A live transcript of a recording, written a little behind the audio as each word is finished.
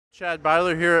Chad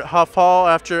Byler here at Huff Hall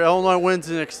after Illinois wins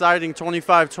an exciting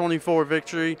 25-24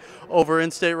 victory over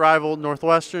in-state rival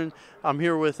Northwestern. I'm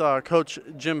here with Coach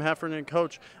Jim Heffernan.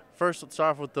 Coach, first let's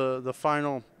start off with the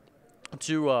final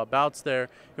two bouts there.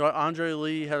 You know, Andre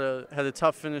Lee had a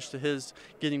tough finish to his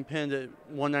getting pinned at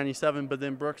 197, but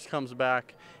then Brooks comes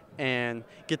back and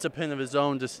gets a pin of his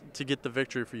own to get the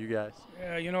victory for you guys.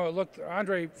 Yeah, you know, it looked,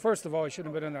 Andre, first of all, he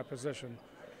shouldn't have been in that position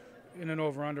in an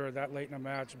over-under that late in the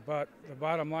match. But the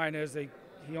bottom line is he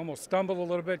almost stumbled a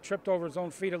little bit, tripped over his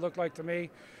own feet, it looked like to me,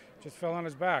 just fell on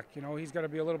his back. You know, he's got to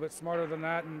be a little bit smarter than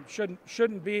that and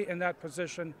shouldn't be in that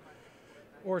position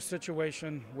or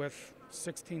situation with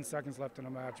 16 seconds left in the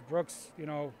match. Brooks, you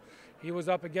know, he was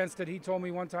up against it. He told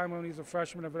me one time when he was a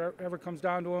freshman, if it ever comes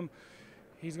down to him,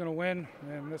 he's going to win,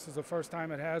 and this is the first time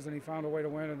it has, and he found a way to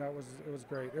win, and it was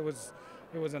great. It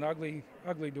was an ugly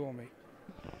dual meet.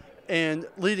 And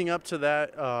leading up to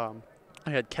that, I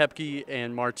had Koepke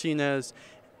and Martinez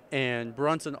and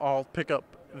Brunson all pick up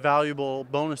valuable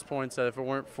bonus points that if it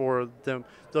weren't for them,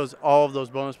 all of those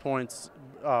bonus points,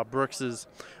 Brooks's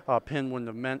pin wouldn't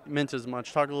have meant as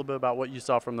much. Talk a little bit about what you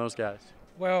saw from those guys.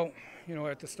 Well, you know,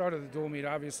 at the start of the dual meet,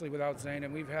 obviously without Zane,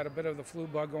 and we've had a bit of the flu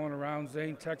bug going around.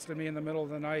 Zane texted me in the middle of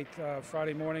the night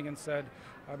Friday morning and said,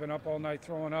 I've been up all night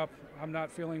throwing up. I'm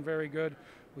not feeling very good.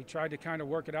 We tried to kind of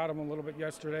work it out of him a little bit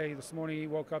yesterday. This morning he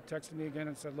woke up, texted me again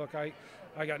and said, look, I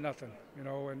got nothing, you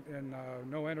know, and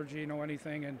no energy, no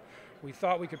anything. And we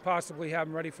thought we could possibly have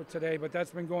him ready for today, but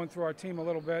that's been going through our team a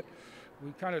little bit.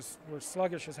 We kind of were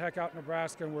sluggish as heck out in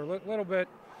Nebraska, and we're a little bit,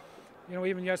 you know,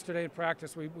 even yesterday in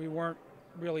practice we weren't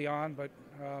really on, but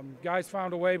guys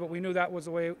found a way, but we knew that was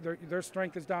the way. Their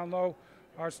strength is down low.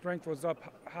 Our strength was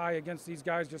up high against these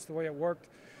guys, just the way it worked.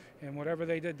 And whatever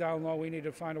they did down low, we needed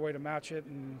to find a way to match it,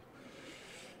 and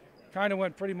kind of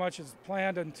went pretty much as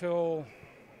planned until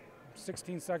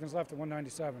 16 seconds left at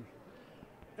 197.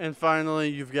 And finally,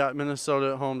 you've got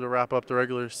Minnesota at home to wrap up the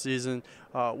regular season.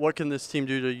 What can this team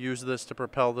do to use this to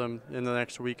propel them in the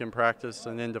next week in practice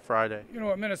and into Friday? You know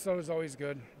what, Minnesota's always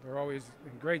good. They're always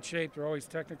in great shape. They're always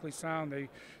technically sound. They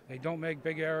don't make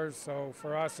big errors. So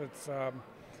for us, it's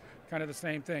kind of the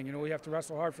same thing. You know, we have to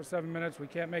wrestle hard for 7 minutes. We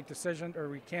can't make decisions, or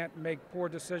we can't make poor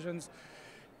decisions,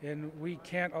 and we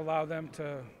can't allow them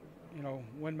to, you know,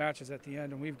 win matches at the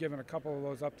end. And we've given a couple of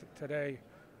those up today,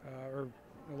 or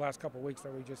the last couple of weeks,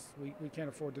 that we can't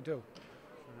afford to do.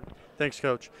 Thanks,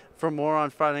 Coach. For more on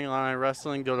Fighting Illini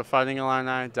Wrestling, go to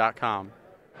fightingillini.com.